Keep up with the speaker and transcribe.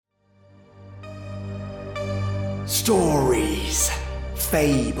Stories,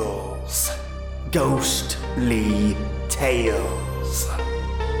 fables, ghostly tales.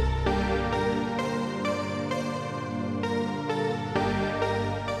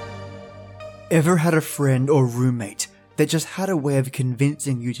 Ever had a friend or roommate that just had a way of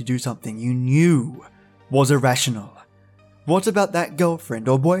convincing you to do something you knew was irrational? What about that girlfriend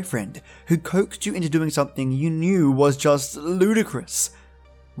or boyfriend who coaxed you into doing something you knew was just ludicrous?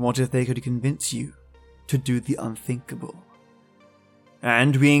 What if they could convince you to do the unthinkable?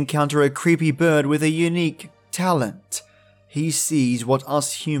 And we encounter a creepy bird with a unique talent. He sees what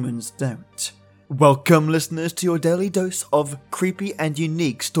us humans don't. Welcome, listeners, to your daily dose of creepy and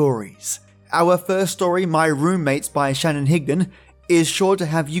unique stories. Our first story, My Roommates by Shannon Higdon, is sure to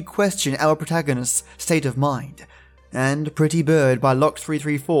have you question our protagonist's state of mind. And Pretty Bird by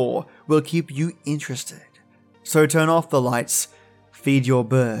Lock334 will keep you interested. So turn off the lights, feed your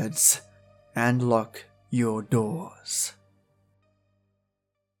birds, and lock your doors.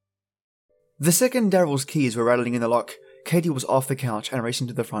 The second Daryl's keys were rattling in the lock, Katie was off the couch and racing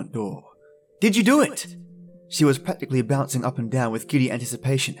to the front door. "Did you do it?" She was practically bouncing up and down with giddy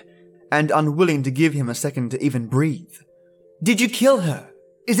anticipation, and unwilling to give him a second to even breathe. "Did you kill her?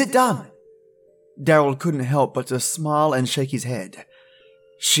 Is it done?" Daryl couldn't help but to smile and shake his head.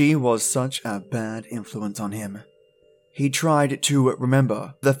 She was such a bad influence on him. He tried to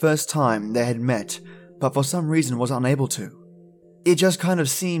remember the first time they had met, but for some reason was unable to. It just kind of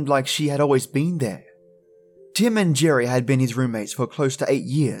seemed like she had always been there. Tim and Jerry had been his roommates for close to 8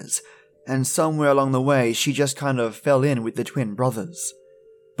 years, and somewhere along the way she just kind of fell in with the twin brothers.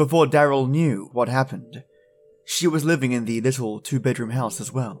 Before Daryl knew what happened, she was living in the little 2-bedroom house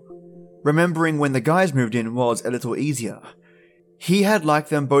as well. Remembering when the guys moved in was a little easier. He had liked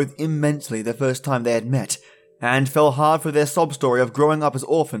them both immensely the first time they had met, and fell hard for their sob story of growing up as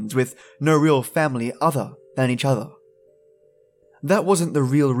orphans with no real family other than each other. That wasn't the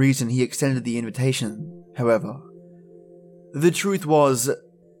real reason he extended the invitation, however. The truth was,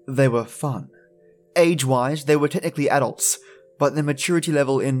 they were fun. Age-wise, they were technically adults, but their maturity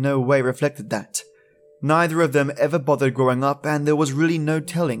level in no way reflected that. Neither of them ever bothered growing up, and there was really no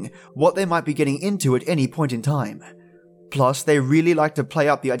telling what they might be getting into at any point in time. Plus, they really liked to play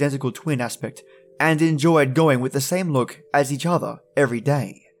up the identical twin aspect, and enjoyed going with the same look as each other every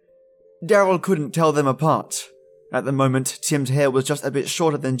day. Daryl couldn't tell them apart. At the moment, Tim's hair was just a bit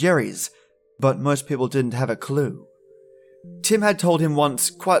shorter than Jerry's, but most people didn't have a clue. Tim had told him once,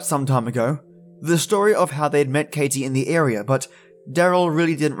 quite some time ago, the story of how they'd met Katie in the area, but Daryl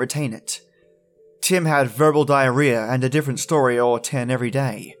really didn't retain it. Tim had verbal diarrhea and a different story or 10 every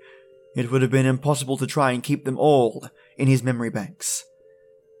day. It would have been impossible to try and keep them all in his memory banks.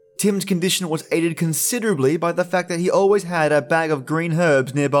 Tim's condition was aided considerably by the fact that he always had a bag of green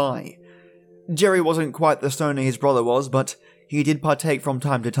herbs nearby. Jerry wasn't quite the stoner his brother was, but he did partake from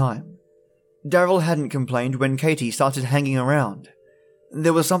time to time. Daryl hadn't complained when Katie started hanging around.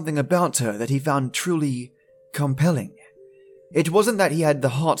 There was something about her that he found truly compelling. It wasn't that he had the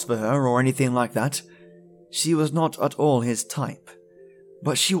hots for her or anything like that. She was not at all his type.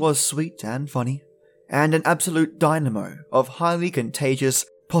 But she was sweet and funny, and an absolute dynamo of highly contagious,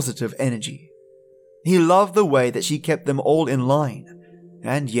 positive energy. He loved the way that she kept them all in line,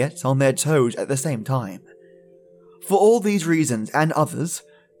 and yet on their toes at the same time. For all these reasons and others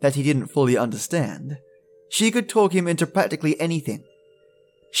that he didn't fully understand, she could talk him into practically anything.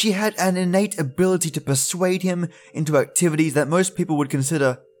 She had an innate ability to persuade him into activities that most people would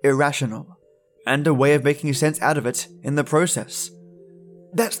consider irrational, and a way of making sense out of it in the process.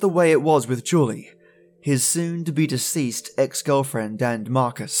 That's the way it was with Julie, his soon-to-be-deceased ex-girlfriend, and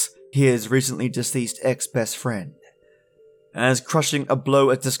Marcus, his recently deceased ex-best friend. As crushing a blow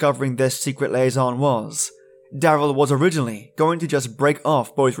as discovering their secret liaison was, Daryl was originally going to just break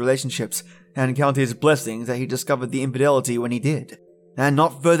off both relationships and count his blessings that he discovered the infidelity when he did, and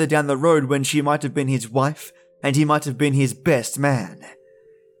not further down the road when she might have been his wife and he might have been his best man.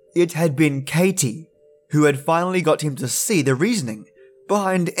 It had been Katie who had finally got him to see the reasoning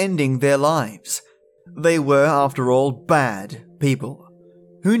behind ending their lives. They were, after all, bad people.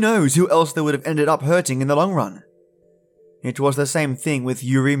 Who knows who else they would have ended up hurting in the long run? It was the same thing with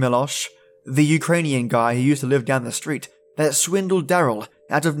Yuri Milosh, the Ukrainian guy who used to live down the street, that swindled Daryl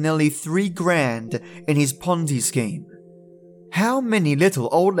out of nearly $3,000 in his Ponzi scheme. How many little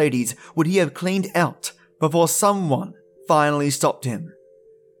old ladies would he have cleaned out before someone finally stopped him?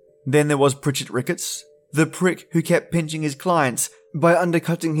 Then there was Pritchett Ricketts, the prick who kept pinching his clients by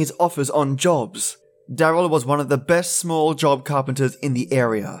undercutting his offers on jobs. Daryl was one of the best small job carpenters in the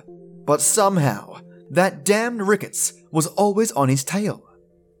area, but somehow, that damned Ricketts was always on his tail.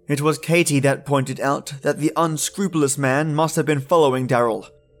 It was Katie that pointed out that the unscrupulous man must have been following Daryl.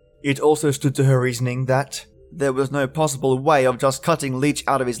 It also stood to her reasoning that there was no possible way of just cutting Leach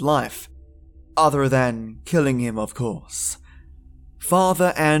out of his life, other than killing him, of course.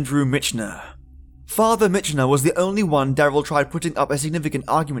 Father Andrew Michener. Father Michener was the only one Daryl tried putting up a significant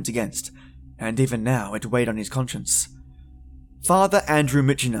argument against, and even now it weighed on his conscience. Father Andrew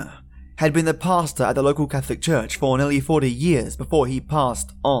Michener had been the pastor at the local Catholic church for nearly 40 years before he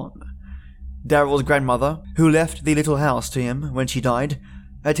passed on. Daryl's grandmother, who left the little house to him when she died,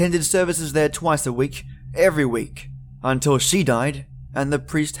 attended services there twice a week, every week, until she died and the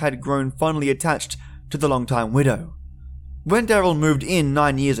priest had grown fondly attached to the long-time widow. When Daryl moved in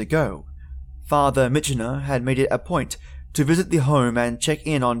 9 years ago, Father Michener had made it a point to visit the home and check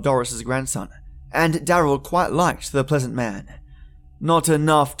in on Doris's grandson, and Daryl quite liked the pleasant man. Not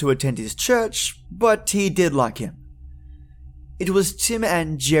enough to attend his church, but he did like him. It was Tim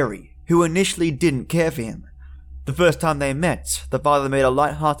and Jerry who initially didn't care for him. The first time they met, the father made a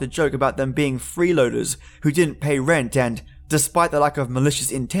light-hearted joke about them being freeloaders who didn't pay rent, and despite the lack of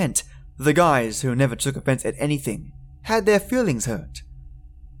malicious intent, the guys, who never took offense at anything, had their feelings hurt.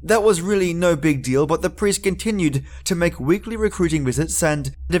 That was really no big deal, but the priest continued to make weekly recruiting visits,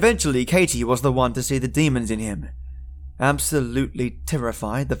 and eventually Katie was the one to see the demons in him. Absolutely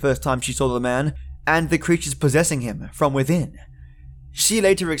terrified the first time she saw the man and the creatures possessing him from within. She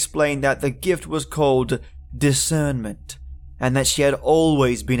later explained that the gift was called discernment, and that she had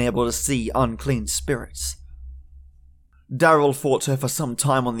always been able to see unclean spirits. Daryl fought her for some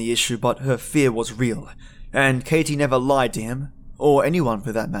time on the issue, but her fear was real, and Katie never lied to him, or anyone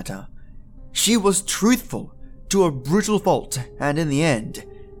for that matter. She was truthful to a brutal fault, and in the end,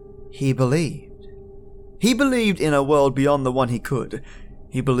 he believed. He believed in a world beyond the one he could.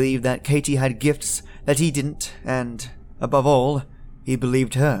 He believed that Katie had gifts that he didn't, and, above all, he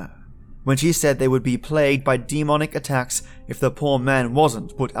believed her when she said they would be plagued by demonic attacks if the poor man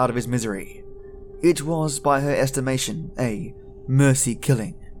wasn't put out of his misery. It was, by her estimation, a mercy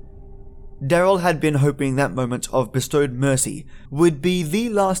killing. Daryl had been hoping that moment of bestowed mercy would be the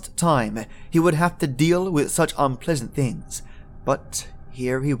last time he would have to deal with such unpleasant things, but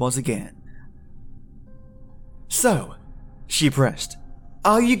here he was again. "So," she pressed,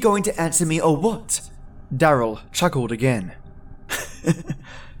 "are you going to answer me or what?" Daryl chuckled again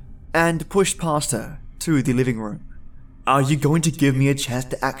and pushed past her to the living room. "Are you going to give me a chance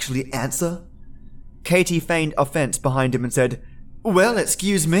to actually answer?" Katie feigned offense behind him and said, "Well,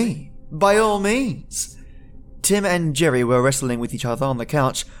 excuse me, by all means." Tim and Jerry were wrestling with each other on the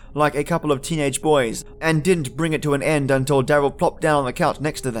couch like a couple of teenage boys, and didn't bring it to an end until Daryl plopped down on the couch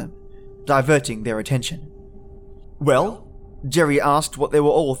next to them, diverting their attention. "Well?" Jerry asked what they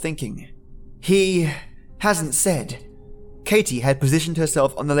were all thinking. "He hasn't said." Katie had positioned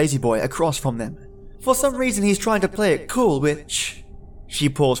herself on the lazy boy across from them. "For some reason he's trying to play it cool, which," she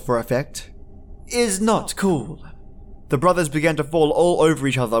paused for effect, "is not cool." The brothers began to fall all over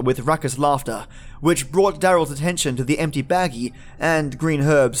each other with raucous laughter, which brought Daryl's attention to the empty baggie and green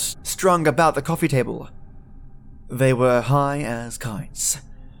herbs strung about the coffee table. They were high as kites.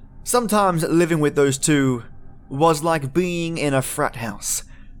 Sometimes living with those two was like being in a frat house,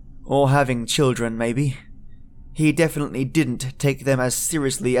 or having children, maybe. He definitely didn't take them as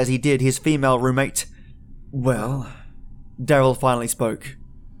seriously as he did his female roommate. "Well," Daryl finally spoke,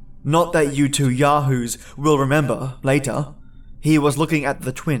 "not that you two yahoos will remember later." He was looking at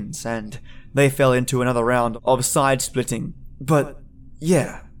the twins, and they fell into another round of side-splitting. "But,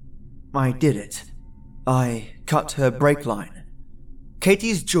 yeah, I did it. I cut her brake line."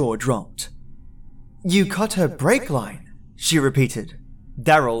 Katie's jaw dropped. "You cut her brake line?" she repeated.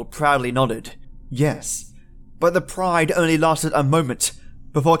 Daryl proudly nodded. "Yes." But the pride only lasted a moment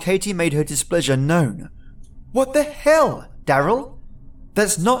before Katie made her displeasure known. "What the hell, Daryl?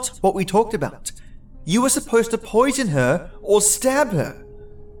 That's not what we talked about. You were supposed to poison her or stab her.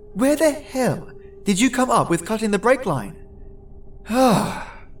 Where the hell did you come up with cutting the brake line?"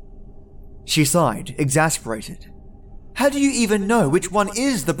 She sighed, exasperated. "How do you even know which one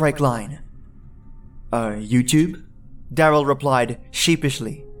is the brake line?" YouTube?" Daryl replied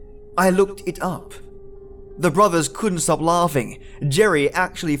sheepishly. "I looked it up." The brothers couldn't stop laughing, Jerry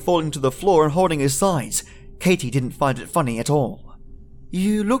actually falling to the floor and holding his sides. Katie didn't find it funny at all.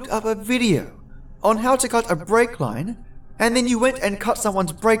 "You looked up a video on how to cut a brake line, and then you went and cut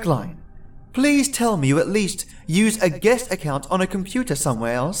someone's brake line. Please tell me you at least used a guest account on a computer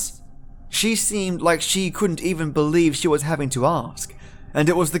somewhere else." She seemed like she couldn't even believe she was having to ask, and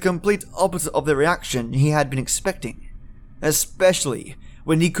it was the complete opposite of the reaction he had been expecting, especially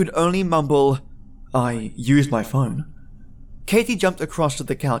when he could only mumble, "I used my phone." Katie jumped across to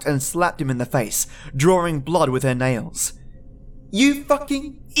the couch and slapped him in the face, drawing blood with her nails. "You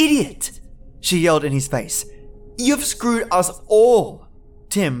fucking idiot!" she yelled in his face. "You've screwed us all!"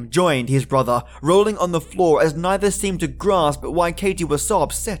 Tim joined his brother, rolling on the floor as neither seemed to grasp why Katie was so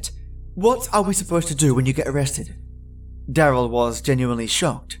upset. "What are we supposed to do when you get arrested?" Daryl was genuinely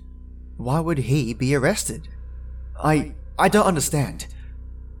shocked. Why would he be arrested? I don't understand,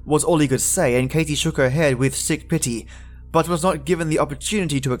 was all he could say, and Katie shook her head with sick pity, but was not given the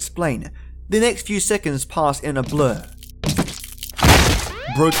opportunity to explain. The next few seconds passed in a blur.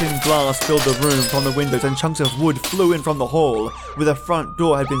 Broken glass filled the room from the windows and chunks of wood flew in from the hall, where the front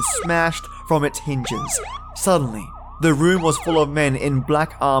door had been smashed from its hinges. Suddenly, the room was full of men in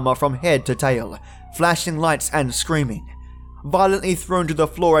black armor from head to tail, flashing lights and screaming. Violently thrown to the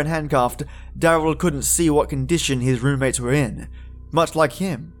floor and handcuffed, Daryl couldn't see what condition his roommates were in. Much like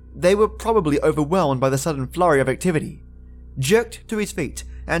him, they were probably overwhelmed by the sudden flurry of activity. Jerked to his feet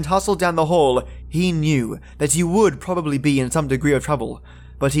and hustled down the hall, he knew that he would probably be in some degree of trouble,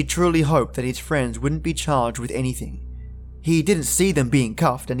 but he truly hoped that his friends wouldn't be charged with anything. He didn't see them being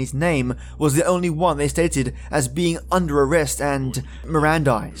cuffed, and his name was the only one they stated as being under arrest and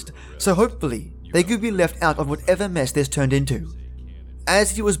Mirandized, so hopefully they could be left out of whatever mess this turned into.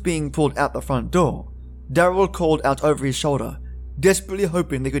 As he was being pulled out the front door, Daryl called out over his shoulder, desperately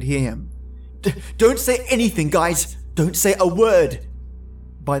hoping they could hear him. Don't say anything, guys! Don't say a word!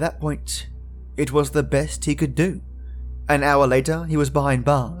 By that point, it was the best he could do. An hour later, he was behind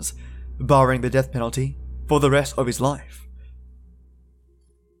bars, barring the death penalty for the rest of his life.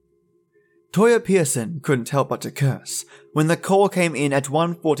 Toya Pearson couldn't help but to curse when the call came in at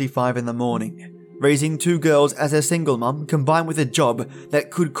 1:45 in the morning. Raising two girls as a single mum, combined with a job that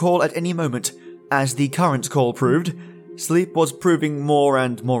could call at any moment, as the current call proved, sleep was proving more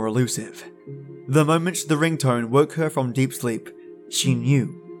and more elusive. The moment the ringtone woke her from deep sleep, she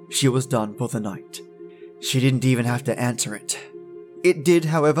knew she was done for the night. She didn't even have to answer it. It did,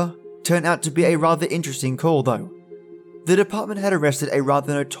 however, turn out to be a rather interesting call though. The department had arrested a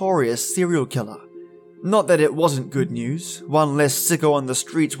rather notorious serial killer. Not that it wasn't good news, one less sicko on the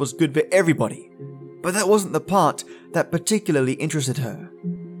streets was good for everybody, but that wasn't the part that particularly interested her.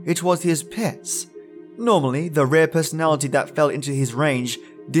 It was his pets. Normally, the rare personality that fell into his range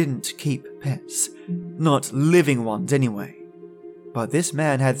didn't keep pets. Not living ones anyway. But this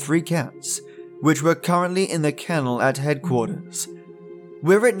man had 3 cats, which were currently in the kennel at headquarters.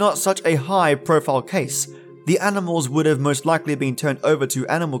 Were it not such a high-profile case, the animals would have most likely been turned over to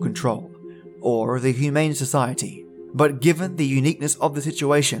animal control, or the Humane Society, but given the uniqueness of the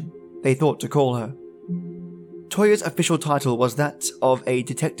situation, they thought to call her. Toya's official title was that of a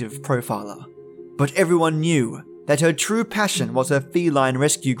detective profiler, but everyone knew that her true passion was her feline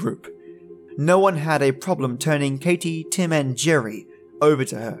rescue group. No one had a problem turning Katie, Tim and Jerry over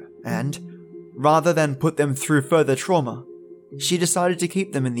to her, and, rather than put them through further trauma, she decided to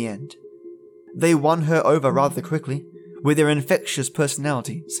keep them in the end. They won her over rather quickly, with their infectious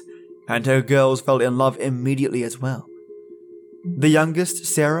personalities, and her girls fell in love immediately as well. The youngest,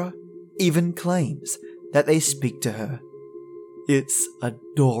 Sarah, even claims that they speak to her. It's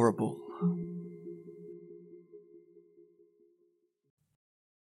adorable.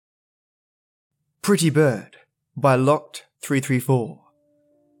 Pretty Bird by Locked334.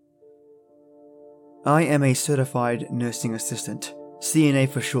 I am a certified nursing assistant, CNA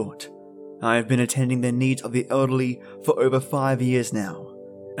for short. I have been attending the needs of the elderly for over 5 years now,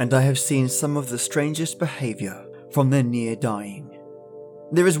 and I have seen some of the strangest behavior from the near dying.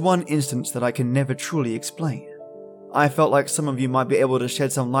 There is one instance that I can never truly explain. I felt like some of you might be able to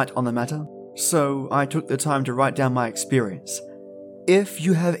shed some light on the matter, so I took the time to write down my experience. If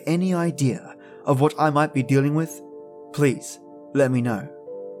you have any idea of what I might be dealing with, please let me know.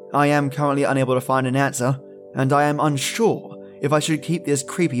 I am currently unable to find an answer, and I am unsure if I should keep this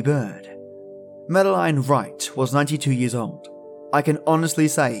creepy bird. Madeline Wright was 92 years old. I can honestly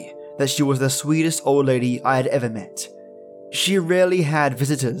say that she was the sweetest old lady I had ever met. She rarely had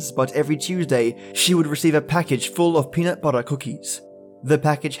visitors, but every Tuesday she would receive a package full of peanut butter cookies. The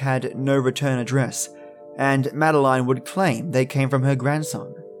package had no return address, and Madeline would claim they came from her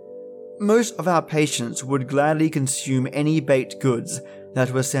grandson. Most of our patients would gladly consume any baked goods that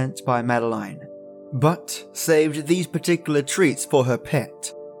were sent by Madeline, but saved these particular treats for her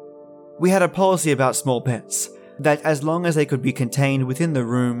pet. We had a policy about small pets, that as long as they could be contained within the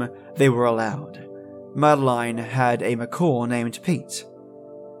room, they were allowed. Madeline had a macaw named Pete.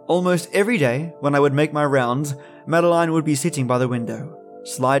 Almost every day, when I would make my rounds, Madeline would be sitting by the window,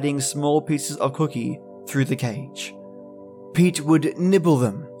 sliding small pieces of cookie through the cage. Pete would nibble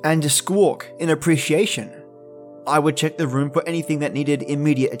them and squawk in appreciation. I would check the room for anything that needed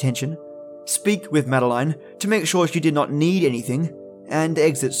immediate attention, speak with Madeline to make sure she did not need anything, and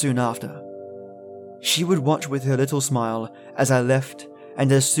exit soon after. She would watch with her little smile as I left,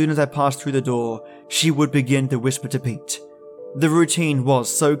 and as soon as I passed through the door, she would begin to whisper to Pete. The routine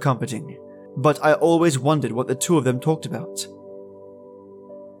was so comforting, but I always wondered what the two of them talked about.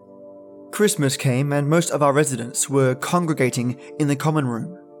 Christmas came and most of our residents were congregating in the common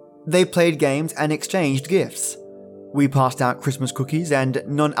room. They played games and exchanged gifts. We passed out Christmas cookies and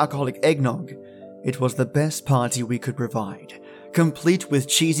non-alcoholic eggnog. It was the best party we could provide, complete with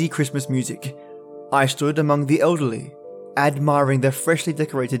cheesy Christmas music. I stood among the elderly, admiring the freshly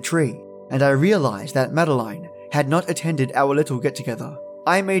decorated tree, and I realized that Madeline had not attended our little get-together.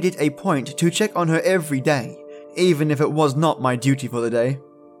 I made it a point to check on her every day, even if it was not my duty for the day.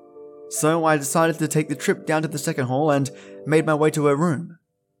 So I decided to take the trip down to the second hall and made my way to her room.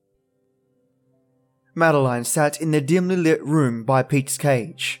 Madeline sat in the dimly lit room by Pete's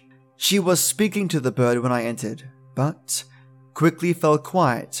cage. She was speaking to the bird when I entered, but quickly fell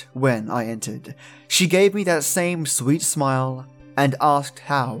quiet when I entered. She gave me that same sweet smile and asked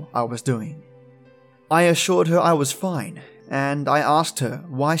how I was doing. I assured her I was fine, and I asked her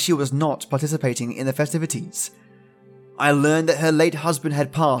why she was not participating in the festivities. I learned that her late husband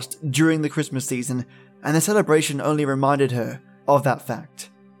had passed during the Christmas season, and the celebration only reminded her of that fact.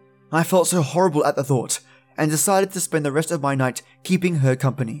 I felt so horrible at the thought, and decided to spend the rest of my night keeping her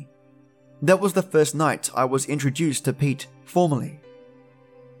company. That was the first night I was introduced to Pete formally.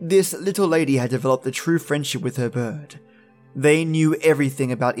 This little lady had developed a true friendship with her bird. They knew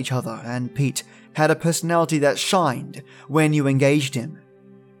everything about each other, and Pete had a personality that shined when you engaged him.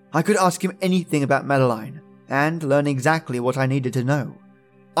 I could ask him anything about Madeline, and learn exactly what I needed to know.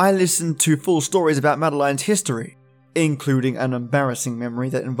 I listened to full stories about Madeline's history, including an embarrassing memory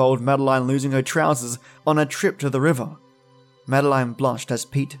that involved Madeline losing her trousers on a trip to the river. Madeline blushed as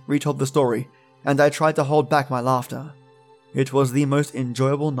Pete retold the story, and I tried to hold back my laughter. It was the most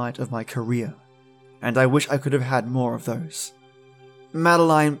enjoyable night of my career, and I wish I could have had more of those.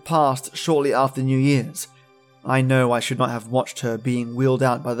 Madeline passed shortly after New Year's. I know I should not have watched her being wheeled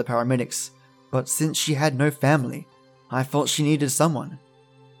out by the paramedics, but since she had no family, I felt she needed someone.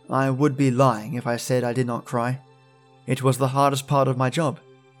 I would be lying if I said I did not cry. It was the hardest part of my job.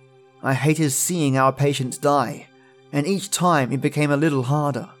 I hated seeing our patients die, and each time it became a little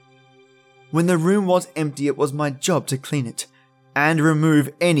harder. When the room was empty, it was my job to clean it, and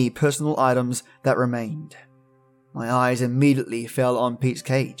remove any personal items that remained. My eyes immediately fell on Pete's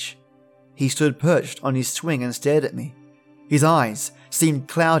cage. He stood perched on his swing and stared at me. His eyes seemed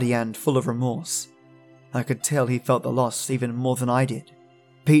cloudy and full of remorse. I could tell he felt the loss even more than I did.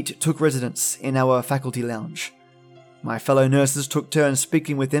 Pete took residence in our faculty lounge. My fellow nurses took turns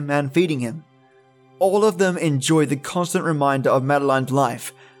speaking with him and feeding him. All of them enjoyed the constant reminder of Madeline's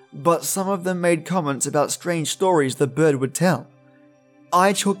life, but some of them made comments about strange stories the bird would tell.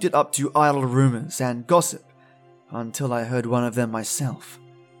 I chalked it up to idle rumors and gossip, until I heard one of them myself.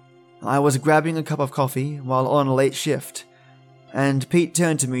 I was grabbing a cup of coffee while on a late shift, and Pete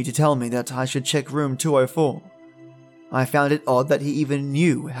turned to me to tell me that I should check room 204. I found it odd that he even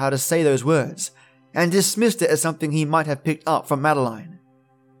knew how to say those words, and dismissed it as something he might have picked up from Madeline.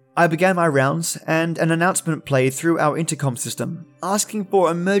 I began my rounds, and an announcement played through our intercom system, asking for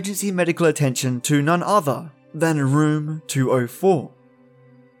emergency medical attention to none other than room 204.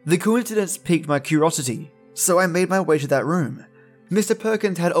 The coincidence piqued my curiosity, so I made my way to that room. Mr.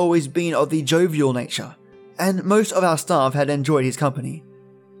 Perkins had always been of the jovial nature, and most of our staff had enjoyed his company.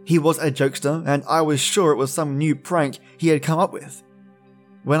 He was a jokester, and I was sure it was some new prank he had come up with.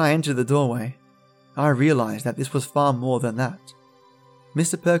 When I entered the doorway, I realized that this was far more than that.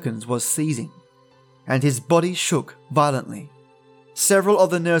 Mr. Perkins was seizing, and his body shook violently. Several of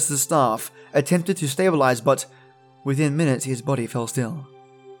the nurse's staff attempted to stabilize, but within minutes his body fell still.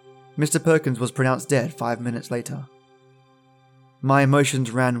 Mr. Perkins was pronounced dead 5 minutes later. My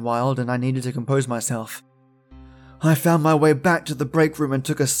emotions ran wild, and I needed to compose myself. I found my way back to the break room and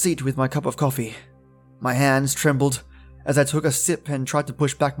took a seat with my cup of coffee. My hands trembled as I took a sip and tried to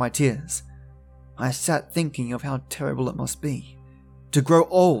push back my tears. I sat thinking of how terrible it must be to grow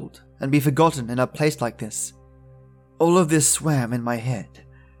old and be forgotten in a place like this. All of this swam in my head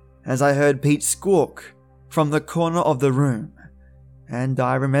as I heard Pete squawk from the corner of the room, and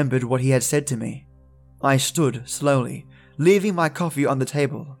I remembered what he had said to me. I stood slowly, leaving my coffee on the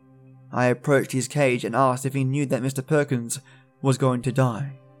table. I approached his cage and asked if he knew that Mr. Perkins was going to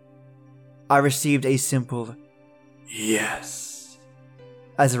die. I received a simple "yes"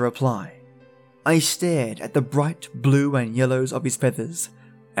 as a reply. I stared at the bright blue and yellows of his feathers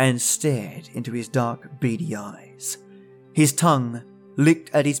and stared into his dark, beady eyes. His tongue licked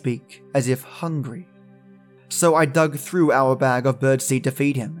at his beak as if hungry. So I dug through our bag of birdseed to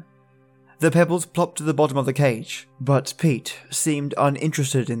feed him. The pebbles plopped to the bottom of the cage, but Pete seemed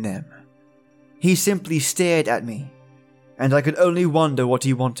uninterested in them. He simply stared at me, and I could only wonder what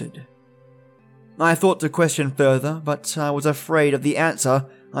he wanted. I thought to question further, but I was afraid of the answer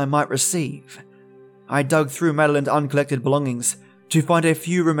I might receive. I dug through Madeline's uncollected belongings to find a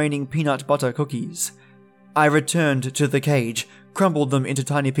few remaining peanut butter cookies. I returned to the cage, crumbled them into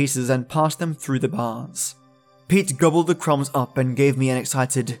tiny pieces, and passed them through the bars. Pete gobbled the crumbs up and gave me an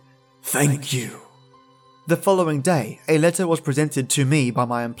excited, "Thank you." The following day, a letter was presented to me by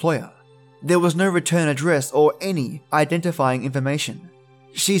my employer. There was no return address or any identifying information.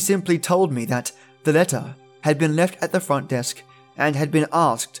 She simply told me that the letter had been left at the front desk and had been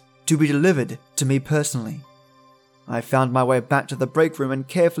asked to be delivered to me personally. I found my way back to the break room and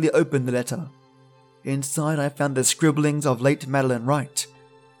carefully opened the letter. Inside, I found the scribblings of late Madeline Wright.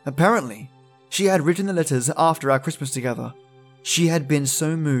 Apparently, she had written the letters after our Christmas together. She had been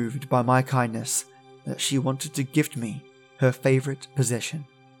so moved by my kindness that she wanted to gift me her favorite possession,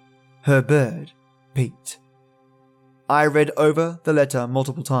 her bird, Pete. I read over the letter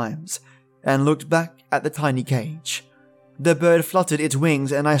multiple times and looked back at the tiny cage. The bird fluttered its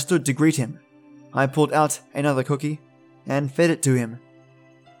wings and I stood to greet him. I pulled out another cookie and fed it to him.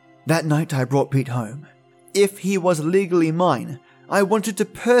 That night I brought Pete home. If he was legally mine, I wanted to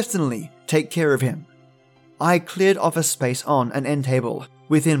personally take care of him. I cleared off a space on an end table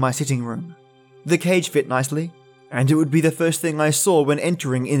within my sitting room. The cage fit nicely, and it would be the first thing I saw when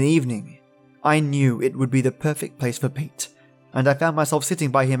entering in the evening. I knew it would be the perfect place for Pete, and I found myself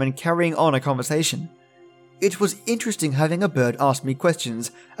sitting by him and carrying on a conversation. It was interesting having a bird ask me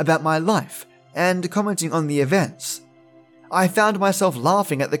questions about my life and commenting on the events. I found myself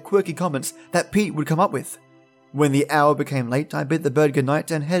laughing at the quirky comments that Pete would come up with. When the hour became late, I bid the bird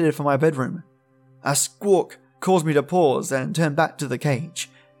goodnight and headed for my bedroom. A squawk caused me to pause and turn back to the cage.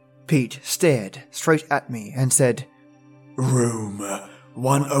 Pete stared straight at me and said, "Room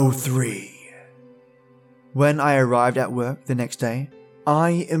 103. When I arrived at work the next day,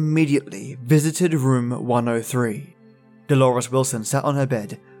 I immediately visited room 103. Dolores Wilson sat on her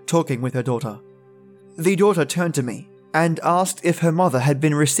bed, talking with her daughter. The daughter turned to me and asked if her mother had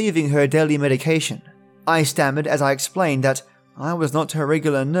been receiving her daily medication. I stammered as I explained that I was not her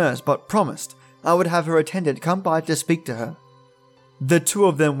regular nurse, but promised I would have her attendant come by to speak to her. The two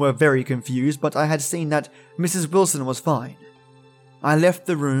of them were very confused, but I had seen that Mrs. Wilson was fine. I left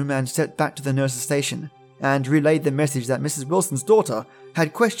the room and stepped back to the nurse's station and relayed the message that Mrs. Wilson's daughter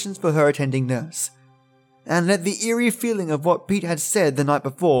had questions for her attending nurse, and let the eerie feeling of what Pete had said the night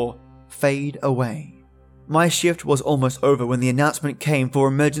before fade away. My shift was almost over when the announcement came for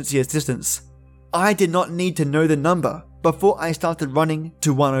emergency assistance. I did not need to know the number before I started running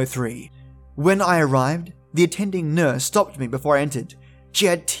to 103. When I arrived, the attending nurse stopped me before I entered. She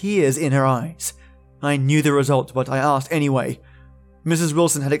had tears in her eyes. I knew the result, but I asked anyway. Mrs.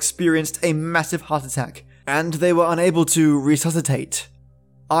 Wilson had experienced a massive heart attack, and they were unable to resuscitate.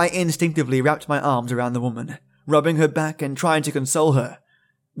 I instinctively wrapped my arms around the woman, rubbing her back and trying to console her.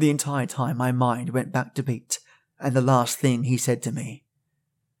 The entire time my mind went back to Pete, and the last thing he said to me.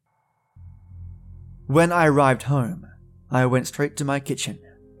 When I arrived home, I went straight to my kitchen.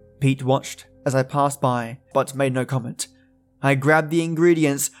 Pete watched as I passed by, but made no comment. I grabbed the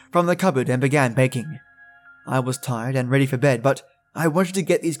ingredients from the cupboard and began baking. I was tired and ready for bed, but I wanted to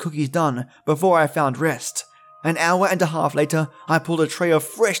get these cookies done before I found rest. An hour and a half later, I pulled a tray of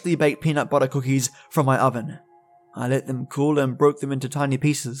freshly baked peanut butter cookies from my oven. I let them cool and broke them into tiny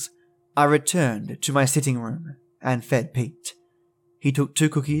pieces. I returned to my sitting room and fed Pete. He took 2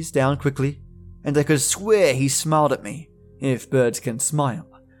 cookies down quickly, and I could swear he smiled at me, if birds can smile.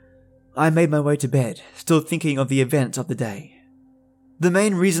 I made my way to bed, still thinking of the events of the day. The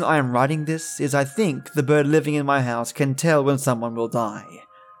main reason I am writing this is I think the bird living in my house can tell when someone will die.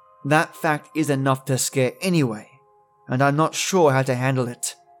 That fact is enough to scare anyway, and I'm not sure how to handle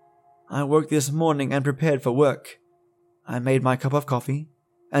it. I woke this morning and prepared for work. I made my cup of coffee,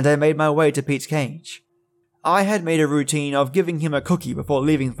 and I made my way to Pete's cage. I had made a routine of giving him a cookie before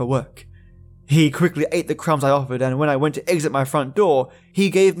leaving for work. He quickly ate the crumbs I offered, and when I went to exit my front door, he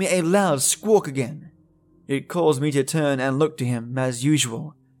gave me a loud squawk again. It caused me to turn and look to him as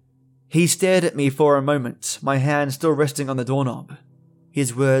usual. He stared at me for a moment, my hand still resting on the doorknob.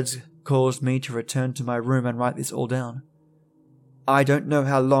 His words caused me to return to my room and write this all down. I don't know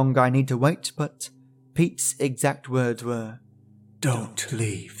how long I need to wait, but Pete's exact words were, "Don't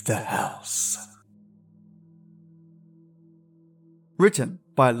leave the house." Written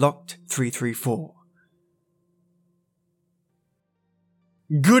by Locked334.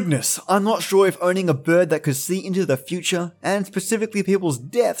 Goodness, I'm not sure if owning a bird that could see into the future, and specifically people's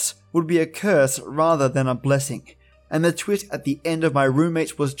deaths, would be a curse rather than a blessing. And the twist at the end of my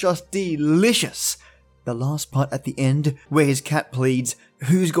Roommates was just delicious. The last part at the end, where his cat pleads,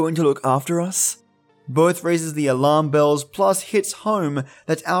 "Who's going to look after us?" both raises the alarm bells, plus hits home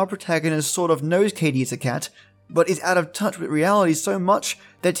that our protagonist sort of knows Katie is a cat, but is out of touch with reality so much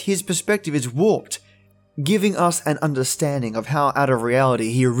that his perspective is warped, giving us an understanding of how out of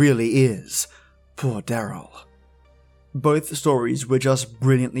reality he really is. Poor Daryl. Both stories were just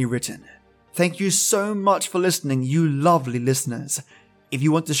brilliantly written. Thank you so much for listening, you lovely listeners. If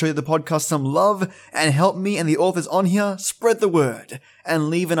you want to show the podcast some love and help me and the authors on here, spread the word and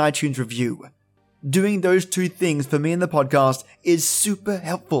leave an iTunes review. Doing those two things for me and the podcast is super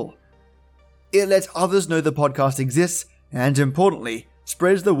helpful. It lets others know the podcast exists and, importantly,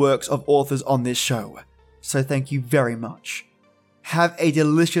 spreads the works of authors on this show. So thank you very much. Have a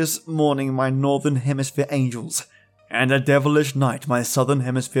delicious morning, my Northern Hemisphere angels, and a devilish night, my Southern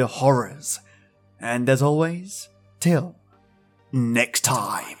Hemisphere horrors. And as always, till next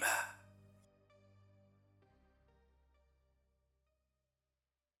time.